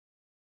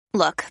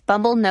Look,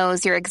 Bumble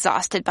knows you're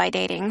exhausted by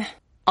dating.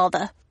 All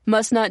the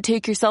must not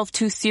take yourself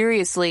too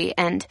seriously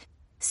and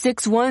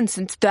 6'1"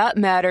 since that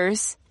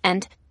matters.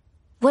 And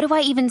what do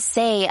I even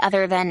say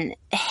other than,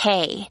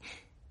 hey?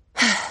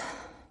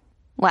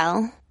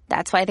 Well,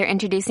 that's why they're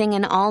introducing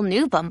an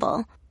all-new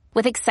Bumble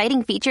with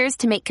exciting features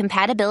to make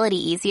compatibility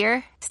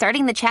easier,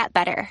 starting the chat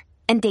better,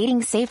 and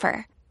dating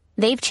safer.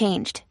 They've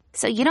changed,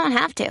 so you don't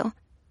have to.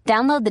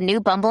 Download the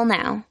new Bumble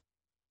now.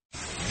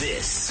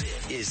 This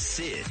is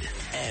Sid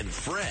and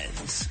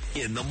Friends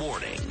in the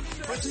morning.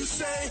 But you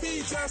say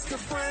he's just a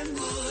friend.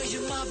 Ooh,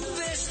 you're my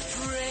best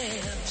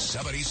friend.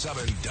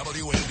 77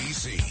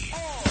 WABC.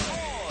 Oh,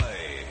 boy.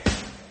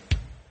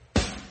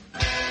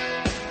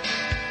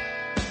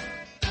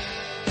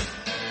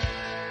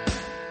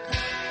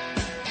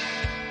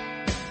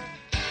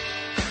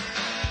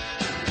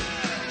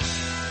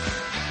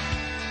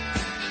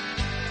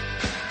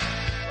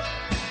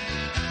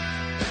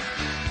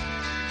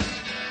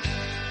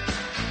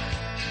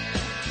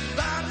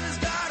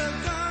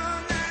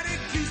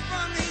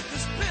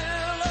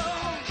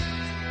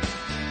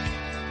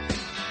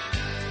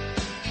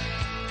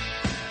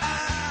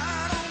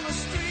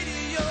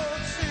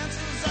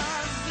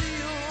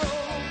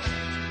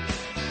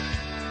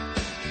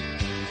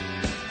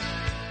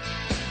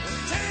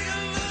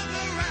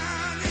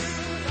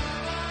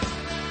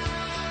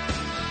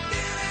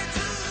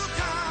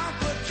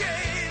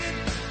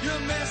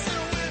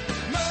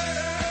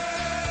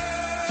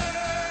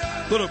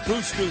 Little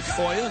Brewster's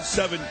for you,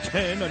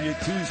 7:10 on your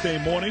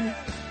Tuesday morning.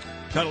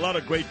 Got a lot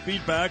of great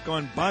feedback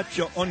on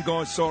Batya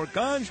Ungar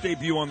Sargon's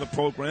debut on the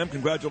program.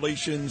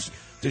 Congratulations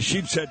to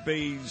Sheepshead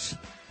Bay's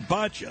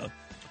Batya.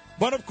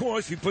 But, of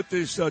course, we put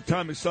this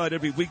time aside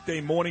every weekday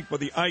morning for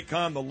the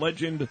icon, the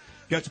legend.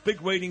 Gets big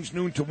ratings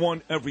noon to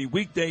 1 every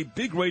weekday.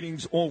 Big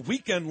ratings all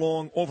weekend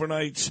long,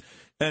 overnights.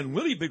 And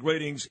really big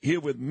ratings here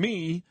with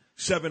me,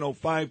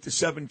 7:05 to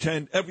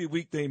 7:10 every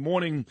weekday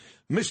morning.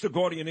 Mr.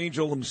 Guardian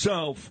Angel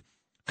himself,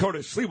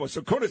 Curtis Sliwa.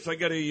 So, Curtis, I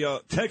get a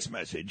text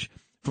message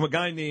from a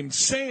guy named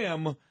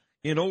Sam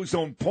in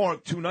Ozone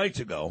Park 2 nights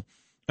ago.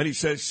 And he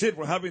says, Sid,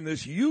 we're having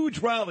this huge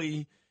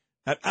rally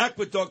at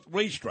Aqueduct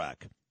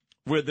Racetrack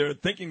where they're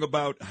thinking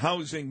about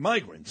housing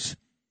migrants.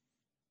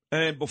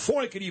 And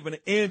before I could even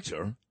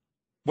answer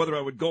whether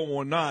I would go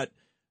or not,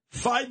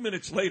 5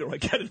 minutes later, I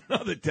get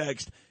another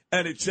text,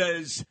 and it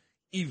says,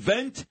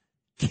 event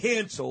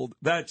canceled.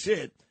 That's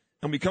it.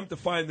 And we come to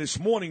find this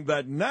morning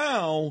that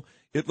now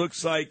it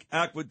looks like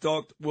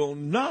Aqueduct will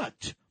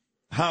not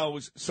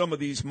house some of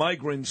these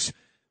migrants.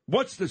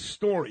 What's the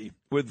story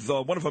with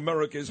one of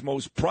America's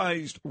most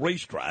prized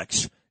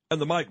racetracks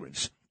and the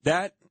migrants?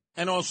 That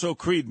and also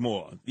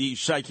Creedmoor, the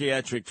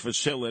psychiatric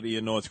facility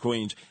in North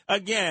Queens.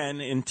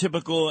 Again, in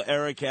typical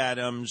Eric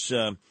Adams,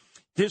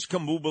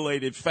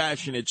 discombobulated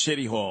fashion at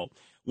City Hall.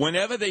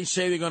 Whenever they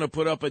say they're going to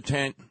put up a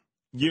tent,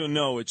 you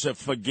know it's a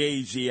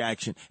fugazi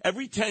action.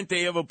 Every tent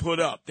they ever put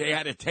up, they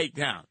had to take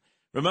down.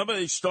 Remember,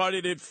 they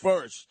started it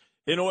first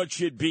in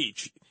Orchard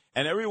Beach,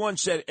 and everyone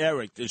said,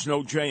 Eric, there's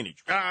no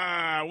drainage. What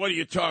are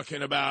you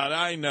talking about?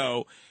 I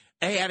know.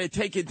 They had to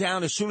take it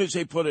down as soon as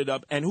they put it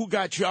up, and who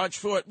got charged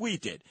for it? We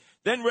did.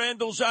 Then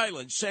Randall's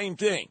Island, same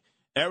thing.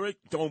 Eric,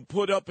 don't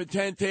put up a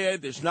tent there.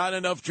 There's not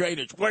enough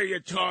drainage. What are you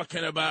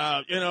talking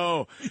about? You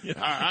know,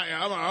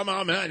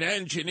 I'm an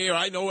engineer.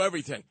 I know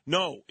everything.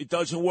 No, it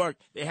doesn't work.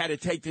 They had to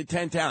take the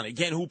tent down.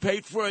 Again, who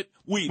paid for it?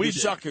 We the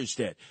suckers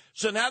did.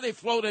 So now they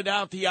floated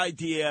out the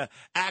idea,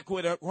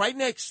 Aqueduct, right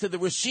next to the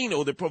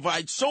Racino that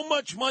provides so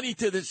much money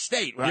to the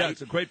state, right? Yeah,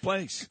 it's a great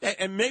place.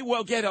 And may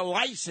well get a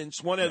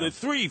license, one of the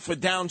three, for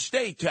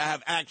downstate to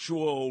have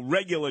actual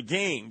regular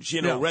games,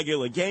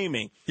 regular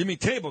gaming. You mean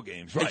table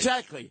games, right?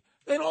 Exactly.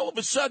 Then all of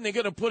a sudden they're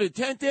going to put a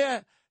tent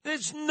there?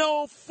 There's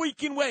no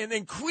freaking way. And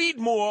then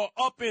Creedmoor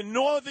up in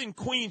northern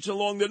Queens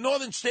along the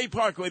Northern State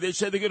Parkway, they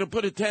said they're going to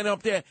put a tent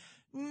up there.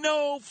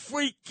 No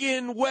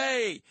freaking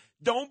way.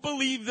 Don't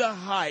believe the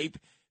hype.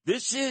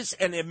 This is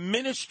an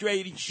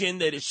administration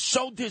that is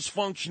so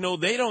dysfunctional,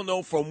 they don't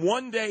know from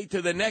one day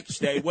to the next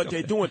day what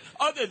they're doing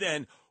other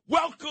than,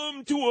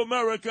 welcome to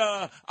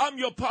America. I'm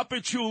your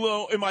puppet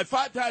chulo in my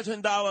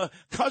 $5,000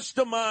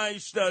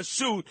 customized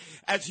suit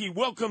as he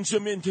welcomes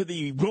him into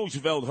the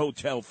Roosevelt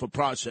Hotel for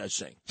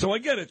processing. So I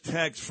get a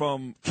text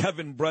from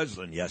Kevin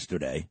Breslin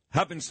yesterday.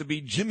 Happens to be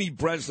Jimmy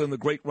Breslin, the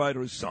great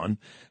writer's son.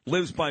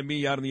 Lives by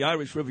me out in the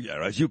Irish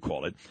Riviera, as you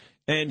call it.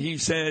 And he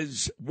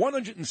says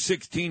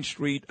 116th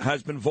Street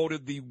has been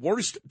voted the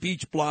worst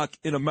beach block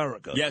in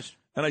America. Yes.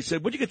 And I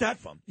said, where'd you get that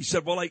from? He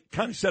said, well, I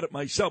kind of said it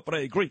myself, but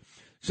I agree.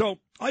 So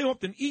I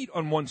often eat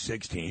on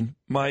 116.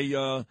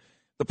 The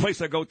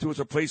place I go to is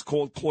a place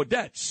called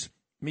Claudette's.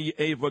 Me,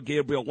 Ava,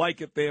 Gabriel like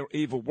it there.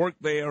 Ava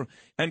worked there.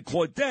 And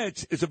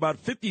Claudette's is about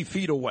 50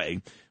 feet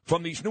away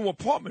from these new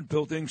apartment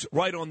buildings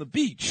right on the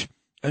beach.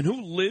 And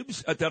who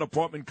lives at that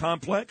apartment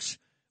complex?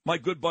 My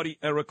good buddy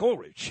Eric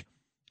Ulrich.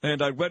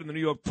 And I read in the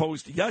New York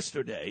Post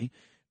yesterday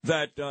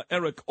that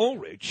Eric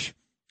Ulrich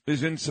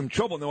is in some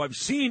trouble. Now, I've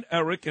seen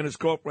Eric and his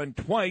girlfriend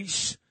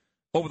twice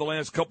over the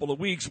last couple of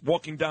weeks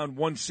walking down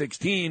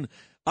 116.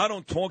 I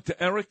don't talk to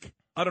Eric.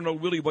 I don't know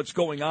really what's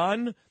going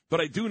on,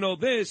 but I do know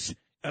this.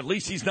 At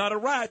least he's not a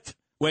rat.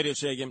 Wait a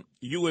second.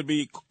 You would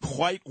be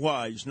quite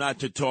wise not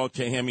to talk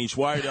to him. He's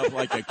wired up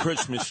like a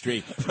Christmas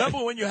tree.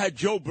 Remember when you had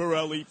Joe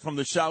Borelli from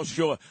the South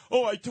Shore?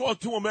 Oh, I talk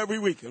to him every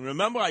week. And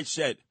remember I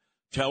said,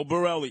 tell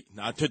Borelli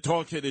not to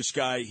talk to this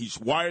guy. He's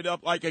wired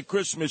up like a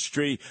Christmas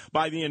tree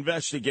by the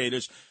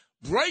investigators.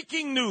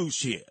 Breaking news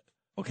here.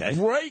 Okay.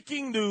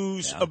 Breaking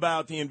news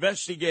about the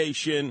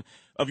investigation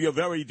of your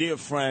very dear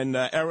friend,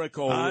 Eric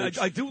Ulrich.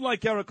 I do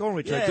like Eric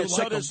Ulrich. Yeah, I do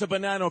so like does him. the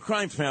Banana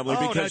Crime family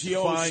because he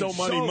owes so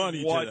much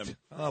money to them.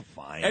 Oh,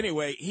 fine.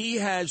 Anyway, he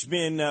has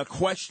been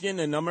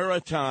questioned a number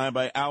of times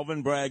by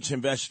Alvin Bragg's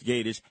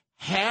investigators.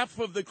 Half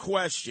of the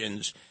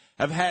questions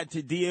have had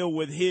to deal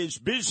with his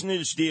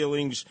business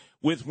dealings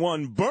with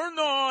one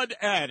Bernard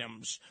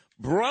Adams,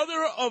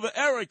 brother of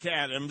Eric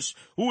Adams,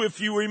 who, if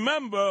you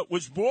remember,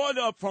 was brought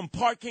up from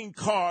parking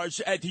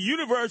cars at the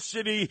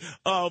University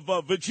of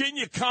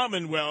Virginia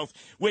Commonwealth,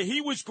 where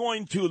he was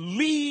going to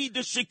lead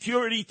the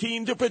security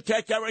team to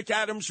protect Eric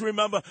Adams,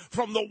 remember,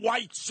 from the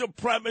white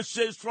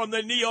supremacists, from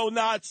the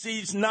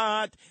neo-Nazis,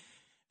 not.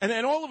 And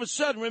then all of a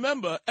sudden,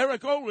 remember,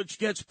 Eric Ulrich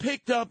gets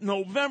picked up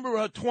November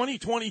of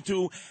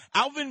 2022.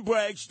 Alvin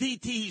Bragg's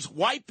DTs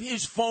wipe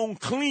his phone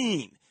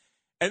clean.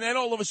 And then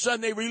all of a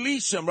sudden they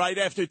release him right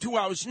after 2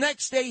 hours.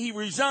 Next day he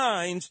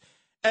resigns.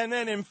 And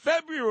then in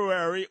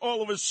February,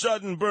 all of a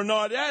sudden,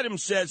 Bernard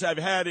Adams says, I've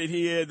had it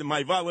here,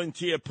 my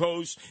volunteer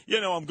post.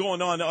 You know, I'm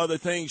going on to other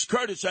things.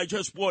 Curtis, I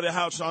just bought a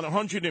house on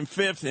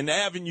 105th and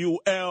Avenue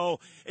L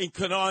in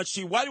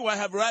Canarsie. Why do I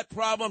have rat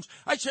problems?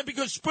 I said,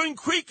 because Spring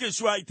Creek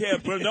is right there,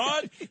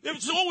 Bernard.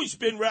 There's always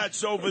been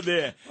rats over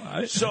there.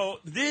 So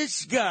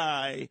this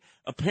guy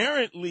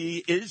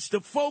apparently is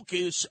the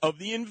focus of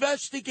the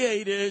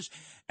investigators.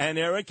 And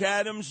Eric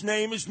Adams'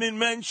 name has been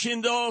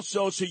mentioned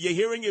also. So you're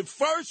hearing it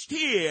first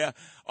here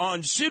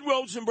on Sid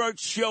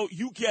Rosenberg's show.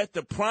 You get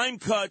the prime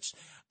cuts.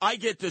 I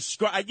get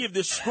the I give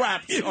the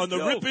scraps on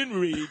the rip and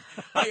read.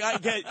 I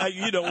get,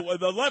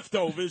 the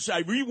leftovers.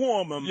 I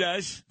rewarm them.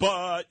 Yes.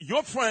 But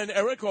your friend,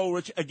 Eric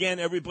Ulrich, again,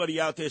 everybody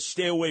out there,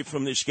 stay away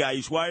from this guy.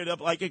 He's wired up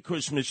like a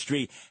Christmas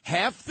tree.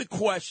 Half the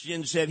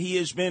questions that he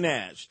has been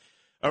asked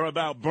are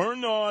about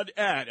Bernard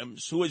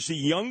Adams, who is the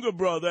younger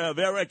brother of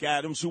Eric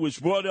Adams, who was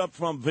brought up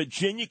from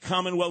Virginia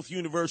Commonwealth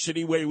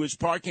University, where he was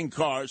parking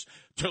cars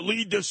to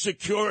lead the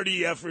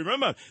security effort.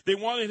 Remember, they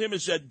wanted him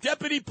as a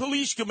deputy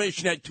police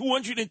commissioner at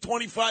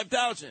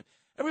 $225,000.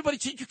 Everybody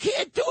said, you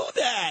can't do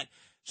that.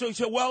 So he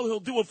said, well, he'll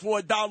do it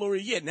for $1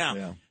 a year.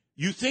 Now,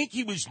 you think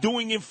he was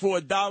doing it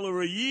for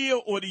 $1 a year,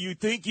 or do you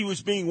think he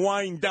was being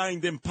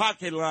wine-dined and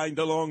pocket-lined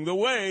along the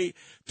way?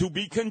 To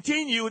be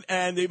continued,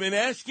 and they've been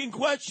asking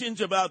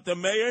questions about the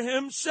mayor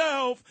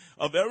himself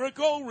of Eric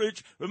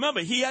Ulrich.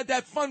 Remember, he had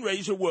that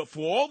fundraiser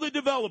for all the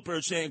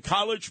developers in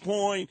College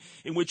Point,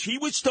 in which he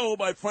was told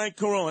by Frank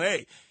Carone,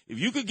 hey, if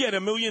you could get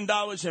 $1 million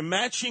in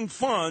matching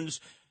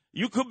funds,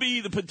 you could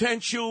be the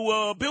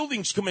potential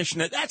buildings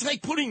commissioner. That's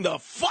like putting the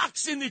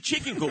fox in the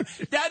chicken coop.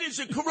 That is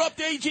a corrupt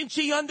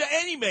agency under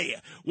any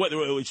mayor, whether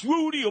it was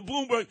Rudy or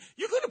Bloomberg.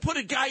 You're going to put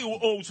a guy who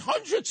owes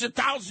hundreds of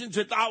thousands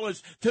of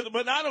dollars to the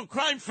Bonanno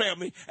crime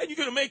family, and you're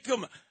going to make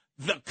him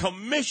the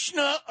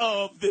commissioner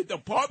of the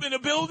Department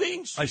of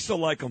Buildings? I still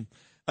like him.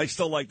 I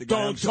still like the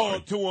guy. Don't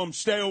talk to him.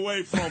 Stay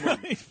away from him.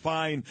 He's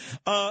fine.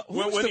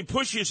 When he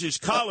pushes his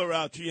collar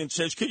out to you and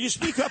says, "Can you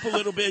speak up a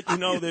little bit?" You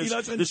know, there's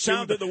the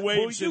sound of the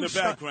waves in the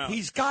background.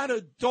 He's got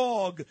a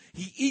dog.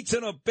 He eats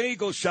in a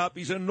bagel shop.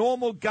 He's a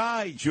normal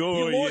guy.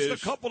 Sure he lost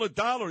is. a couple of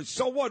dollars.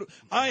 So what?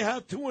 I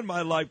have two in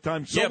my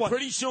lifetime. So what?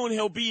 Pretty soon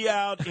he'll be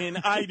out in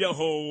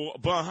Idaho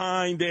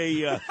behind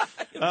a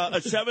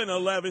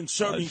 7-Eleven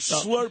serving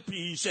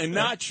Slurpees and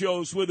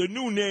nachos with a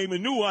new name, a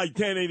new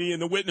identity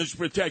in the witness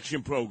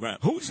protection program.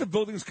 Who's the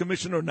buildings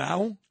commissioner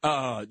now?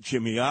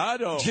 Jimmy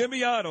Otto.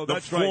 Jimmy Otto,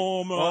 that's right. The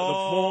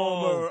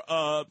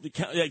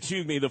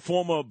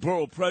former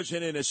borough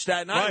president of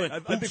Staten Island.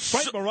 I think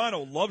Frank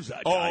Morano loves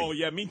that guy. Oh,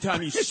 yeah.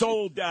 Meantime, he's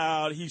sold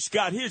out. He's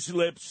got his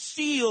lips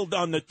sealed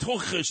on the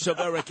tuchus of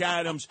Eric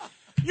Adams.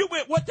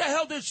 What the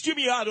hell does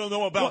Jimmy Otto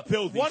know about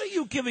buildings? What are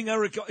you giving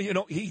Eric?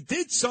 He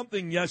did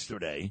something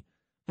yesterday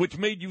which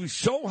made you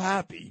so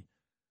happy.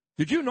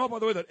 Did you know, by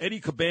the way, that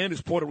Eddie Caban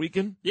is Puerto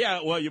Rican?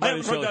 Yeah, well, you I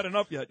haven't heard that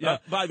enough yet. Yeah.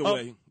 By the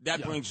way,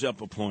 that brings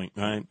up a point,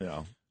 right?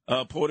 Yeah.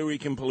 Puerto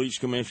Rican police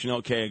commissioner,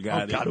 okay, I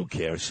got it. God, who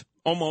cares?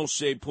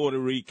 Almost a Puerto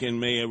Rican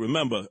mayor.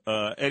 Remember,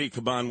 Eddie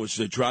Caban was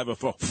the driver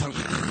for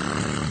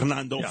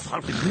Fernando.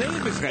 Yeah. His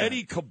name is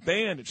Eddie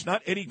Caban. It's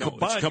not Eddie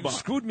Caban. It's Caban. You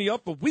screwed me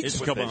up for weeks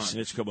with this.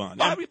 It's Caban.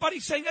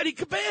 Everybody's saying Eddie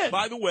Caban.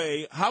 By the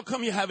way, how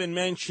come you haven't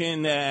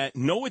mentioned that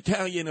no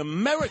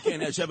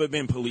Italian-American has ever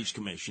been police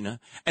commissioner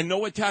and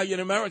no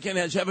Italian-American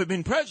has ever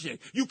been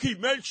president? You keep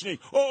mentioning,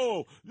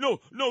 no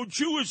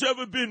Jew has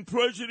ever been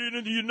president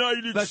of the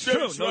United States.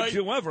 That's true. Right?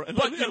 No Jew ever.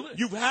 But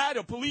you've had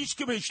a police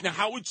commissioner,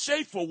 Howard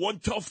Safir, one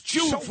tough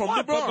Jew from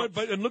the Bronx.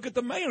 But look at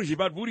the mayors. You've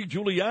had Rudy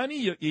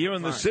Giuliani. You're here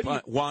in the city.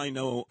 But why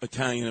no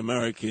Italian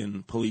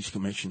Italian-American police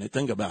commissioner.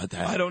 Think about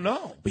that. I don't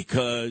know.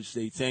 Because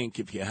they think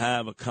if you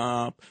have a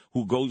cop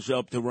who goes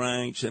up the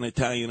ranks, an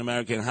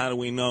Italian-American, how do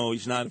we know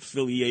he's not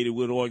affiliated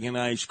with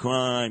organized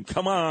crime?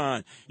 Come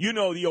on. You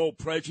know the old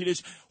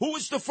prejudice. Who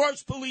was the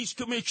first police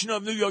commissioner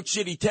of New York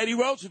City? Teddy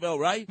Roosevelt,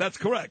 right? That's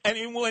correct.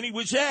 And when he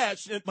was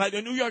asked by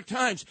the New York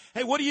Times,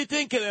 hey, what do you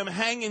think of them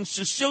hanging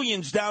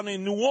Sicilians down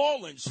in New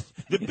Orleans?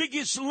 The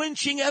biggest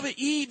lynching ever,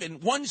 even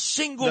one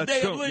single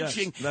day of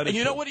lynching. Yes, and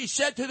you know what he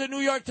said to the New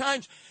York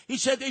Times? He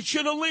said they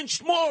should have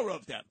lynched more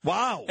of them.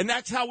 Wow. And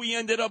that's how we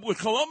ended up with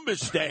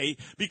Columbus Day,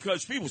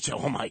 because people say,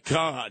 oh, my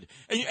God.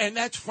 And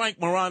that's Frank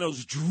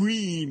Morano's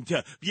dream,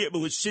 to be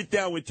able to sit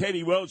down with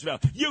Teddy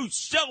Roosevelt. You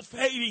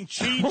self-hating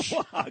cheat.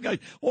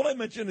 All I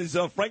mentioned is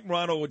Frank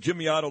Morano or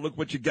Jimmy Otto. Look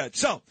what you got.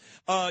 So,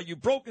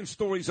 you've broken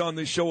stories on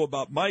this show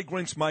about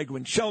migrants,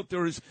 migrant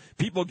shelters,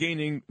 people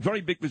gaining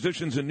very big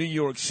positions in New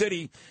York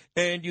City.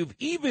 And you've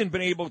even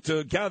been able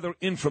to gather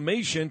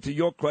information, to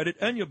your credit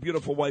and your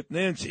beautiful wife,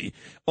 Nancy,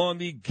 on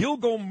the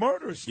Gilgo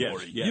murder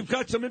story. Yes. You've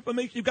got some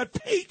information. You've got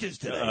pages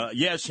today.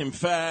 Yes, in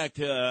fact,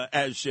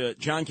 as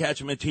John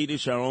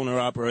Katzimatidis, our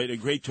owner-operator,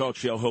 great talk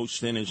show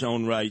host in his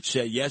own right,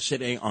 said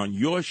yesterday on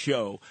your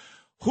show,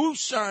 who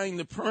signed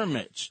the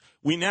permits?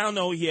 We now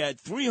know he had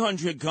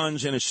 300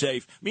 guns in a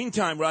safe.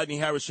 Meantime, Rodney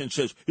Harrison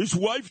says his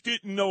wife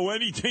didn't know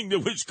anything that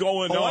was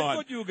going on. I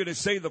thought you were going to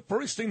say the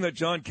first thing that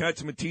John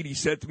Katzimatidis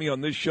said to me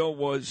on this show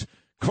was,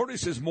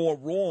 Curtis is more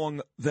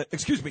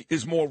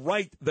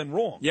right than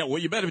wrong. Yeah, well,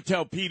 you better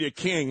tell Peter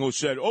King, who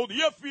said, the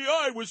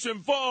FBI was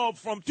involved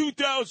from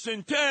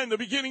 2010, the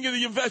beginning of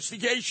the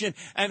investigation.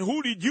 And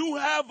who did you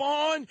have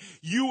on?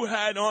 You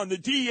had on the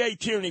DA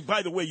Tierney.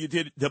 By the way, you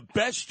did the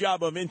best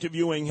job of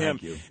interviewing him.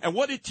 Thank you. And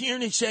what did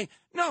Tierney say?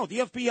 No, the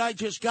FBI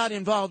just got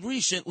involved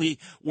recently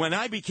when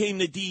I became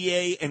the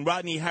DA and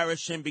Rodney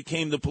Harrison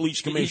became the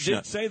police commissioner.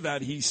 He did say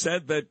that. He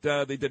said that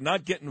they did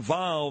not get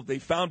involved. They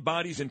found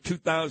bodies in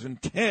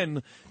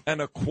 2010,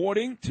 and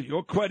according to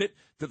your credit,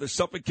 to the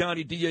Suffolk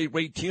County DA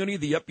Ray Tierney,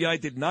 the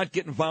FBI did not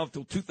get involved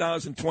till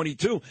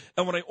 2022.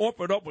 And when I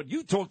offered up what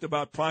you talked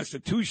about,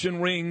 prostitution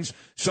rings,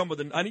 some of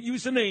them, I didn't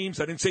use the names,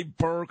 I didn't say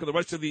Burke or the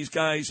rest of these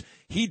guys,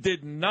 he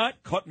did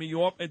not cut me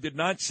off and did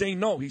not say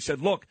no. He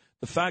said, look,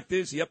 the fact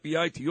is, the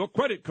FBI, to your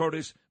credit,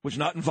 Curtis, was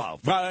not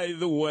involved. By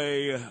the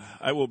way,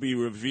 I will be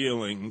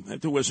revealing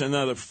that there was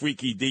another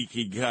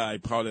freaky-deaky guy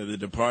part of the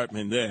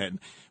department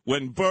then.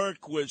 When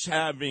Burke was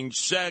having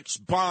sex,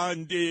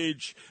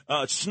 bondage,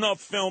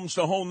 snuff films,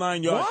 the whole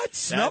 9 yards. What?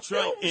 Snuff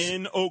films? Right,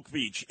 in Oak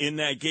Beach, in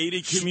that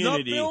gated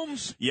community. Snuff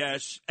films?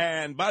 Yes.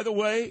 And by the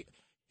way,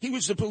 he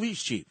was the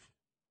police chief.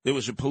 There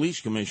was a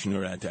police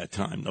commissioner at that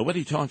time.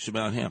 Nobody talks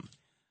about him.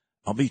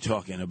 I'll be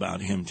talking about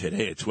him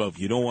today at 12.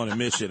 You don't want to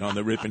miss it on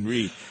the Rip and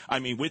Read. I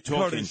mean, we're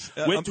talking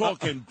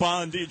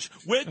bondage.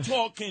 We're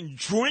talking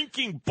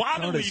drinking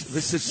bodily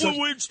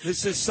fluids.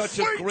 This is such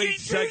a great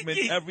segment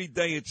every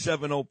day at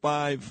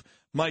 7:05.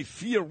 My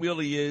fear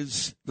really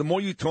is the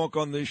more you talk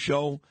on this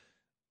show,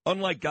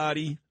 unlike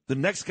Gotti, the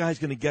next guy's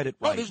going to get it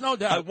right. Oh, there's no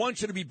doubt. I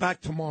want you to be back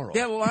tomorrow.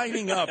 They're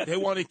lining up. They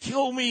want to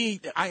kill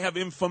me. I have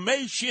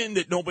information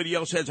that nobody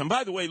else has. And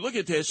by the way, look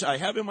at this. I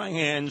have in my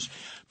hands,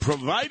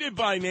 provided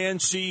by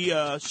Nancy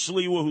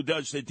Sliwa, who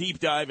does the deep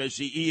dive as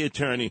the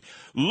E-attorney.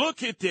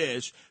 Look at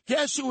this.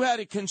 Guess who had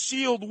a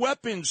concealed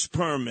weapons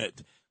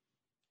permit?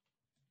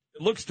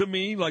 It looks to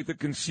me like the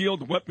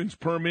concealed weapons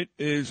permit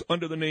is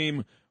under the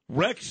name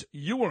Rex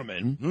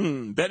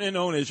Uerman, better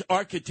known as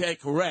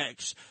Architect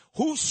Rex,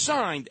 who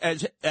signed,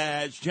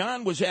 as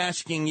John was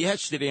asking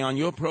yesterday on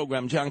your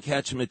program, John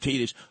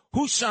Katzimatidis,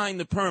 who signed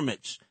the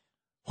permits?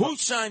 Who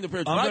signed the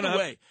permits? By the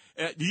way,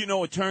 do you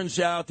know it turns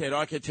out that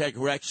Architect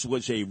Rex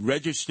was a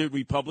registered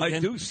Republican? I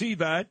do see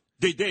that.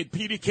 Did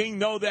Peter King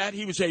know that?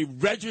 He was a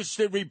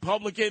registered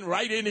Republican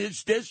right in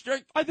his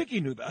district? I think he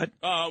knew that.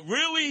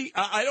 Really?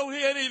 I don't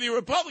hear any of the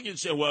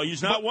Republicans say, well,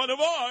 he's not one of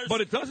ours.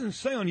 But it doesn't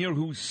say on here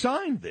who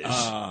signed this.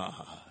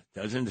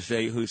 Doesn't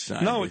say who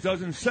signed it. No, it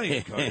doesn't say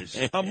it, Curtis.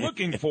 I'm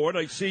looking for it.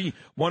 I see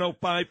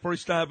 105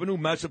 First Avenue,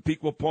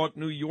 Massapequa Park,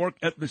 New York,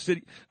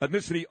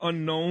 ethnicity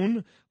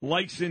unknown,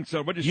 license,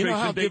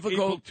 registration date,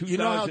 April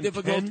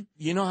 2010.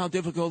 You know how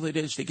difficult it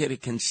is to get a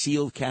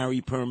concealed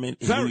carry permit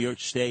in New York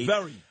State?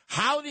 Very.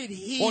 How did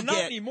he get... Well,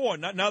 not anymore.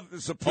 Not now that the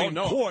Supreme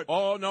Court...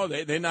 Oh, no,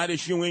 they're not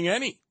issuing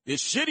any. They're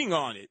sitting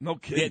on it. No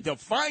kidding. They're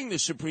defying the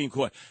Supreme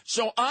Court.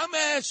 So I'm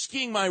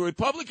asking my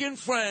Republican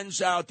friends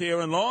out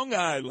there in Long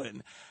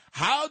Island,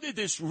 how did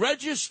this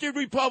registered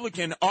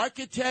Republican,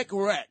 Architect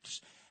Rex,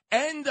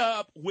 end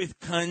up with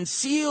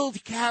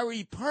concealed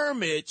carry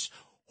permits?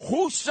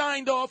 Who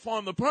signed off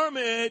on the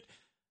permit?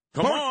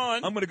 Come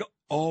on. I'm going to go...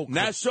 Oh,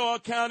 Nassau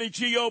County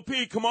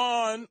GOP, come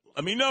on.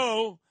 Let me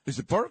know. Is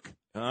it Burke?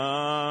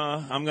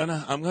 I'm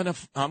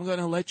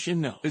gonna let you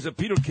know. Is it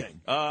Peter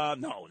King? No,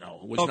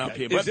 it was not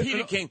Peter. But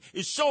Peter King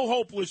is so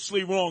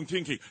hopelessly wrong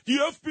thinking. The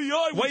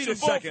FBI was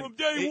involved from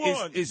day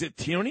one. Is it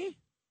Tierney?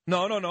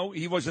 No.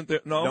 He wasn't there.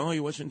 No, he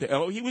wasn't there.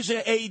 Oh, he was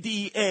an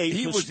ADA.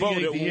 He was the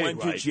ADA, who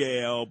went to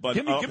jail. But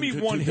give me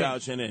one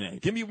 2008.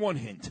 hint. Give me one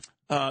hint.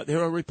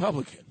 They're a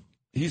Republican.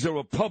 He's a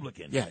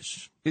Republican.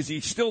 Yes. Is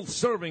he still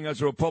serving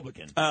as a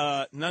Republican?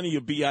 None of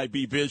your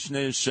BIB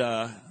business.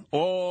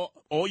 All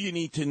you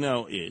need to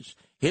know is,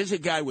 here's a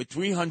guy with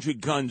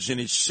 300 guns in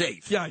his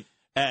safe. Yeah.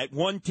 At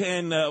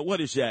 110, what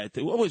is that?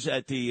 What was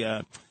that?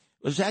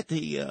 Was that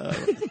the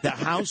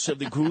house of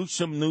the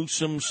gruesome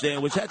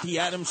Newsoms? Was that the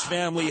Addams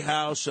Family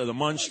house or the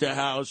Munster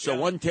house? Or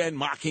 110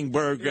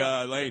 Mockingbird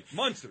Lane?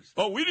 Munsters.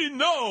 Oh, we didn't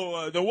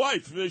know. The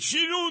wife,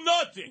 she knew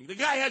nothing. The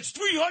guy has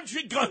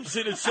 300 guns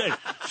in his safe.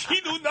 She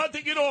knew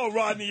nothing at all,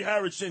 Rodney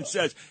Harrison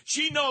says.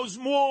 She knows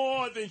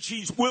more than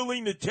she's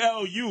willing to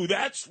tell you,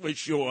 that's for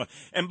sure.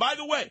 And by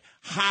the way,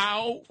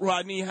 how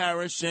Rodney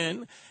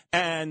Harrison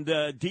and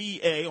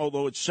DA,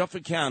 although it's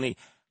Suffolk County,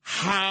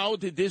 how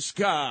did this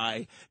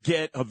guy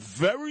get a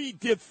very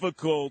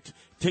difficult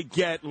to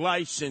get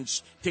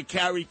license to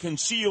carry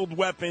concealed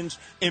weapons?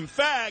 In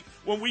fact,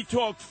 when we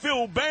talk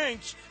Phil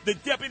Banks, the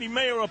deputy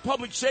mayor of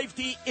public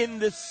safety in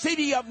the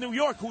city of New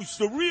York, who's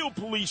the real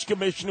police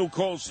commissioner who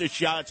calls the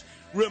shots,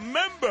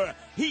 remember,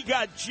 he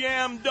got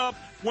jammed up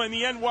when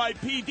the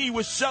NYPD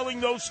was selling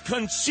those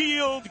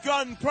concealed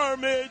gun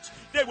permits.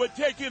 They were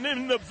taking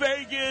him to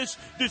Vegas.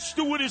 The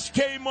stewardess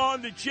came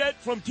on the jet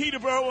from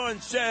Teterboro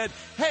and said,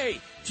 hey,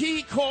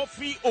 tea,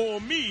 coffee, or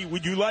me?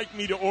 Would you like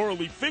me to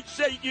orally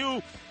fixate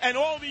you? And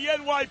all the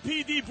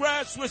NYPD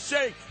brass was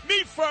saying,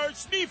 me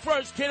first,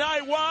 can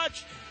I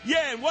watch?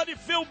 Yeah, and what did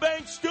Phil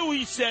Banks do?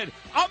 He said,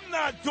 I'm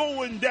not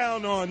going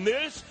down on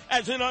this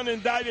as an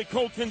unindicted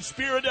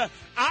co-conspirator.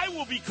 I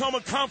will become a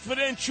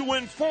confidential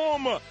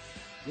informer.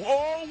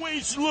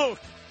 Always look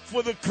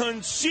for the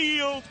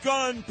concealed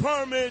gun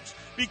permits,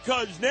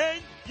 because then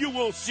you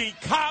will see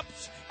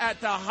cops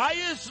at the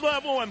highest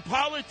level and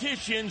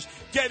politicians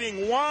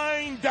getting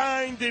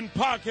wine-dined in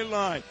pocket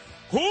line.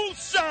 Who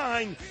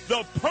signed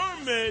the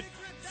permit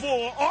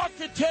for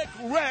Architect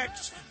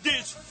Rex,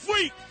 this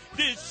freak,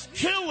 this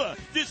killer,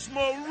 this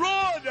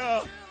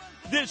marauder,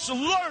 this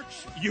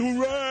lurch?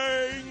 You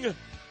rang.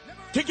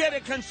 To get a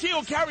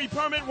concealed carry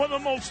permit, one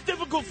of the most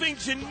difficult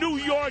things in New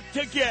York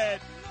to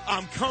get.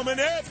 I'm coming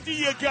after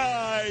you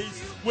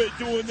guys. We're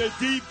doing the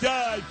deep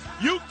dive.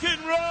 You can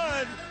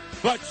run,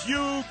 but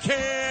you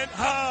can't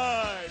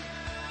hide.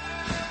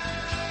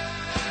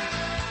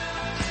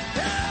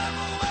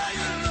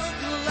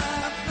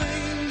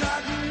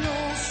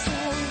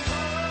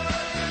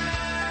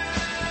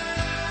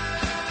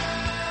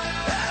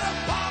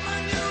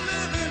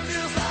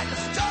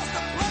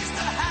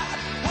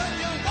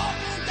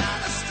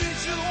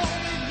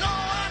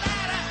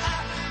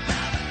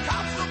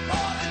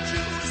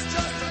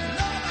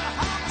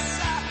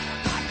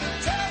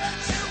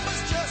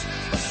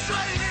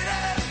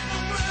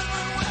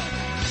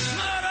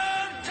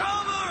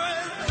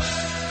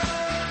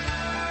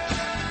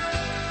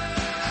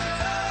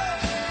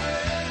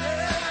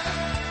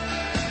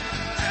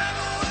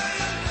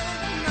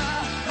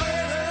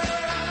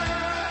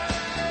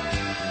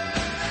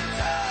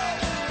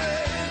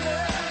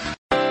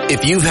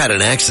 If you've had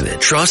an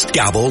accident, trust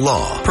Gabo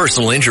Law.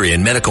 Personal injury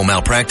and medical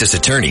malpractice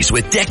attorneys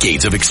with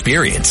decades of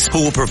experience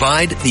who will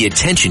provide the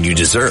attention you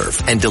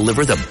deserve and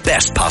deliver the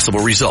best possible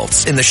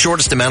results in the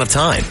shortest amount of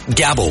time.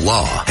 Gabo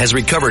Law has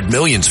recovered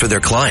millions for their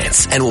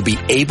clients and will be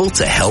able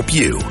to help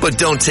you. But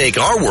don't take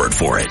our word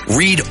for it.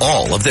 Read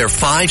all of their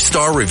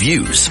 5-star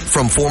reviews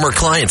from former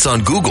clients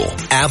on Google,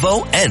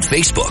 Avo, and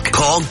Facebook.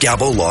 Call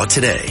Gabo Law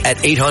today at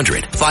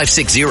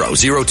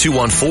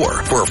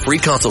 800-560-0214 for a free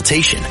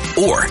consultation,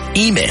 or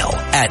email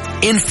at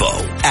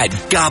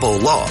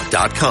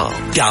info@gabolaw.com.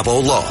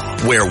 Gabo Law,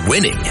 where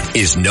winning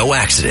is no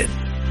accident.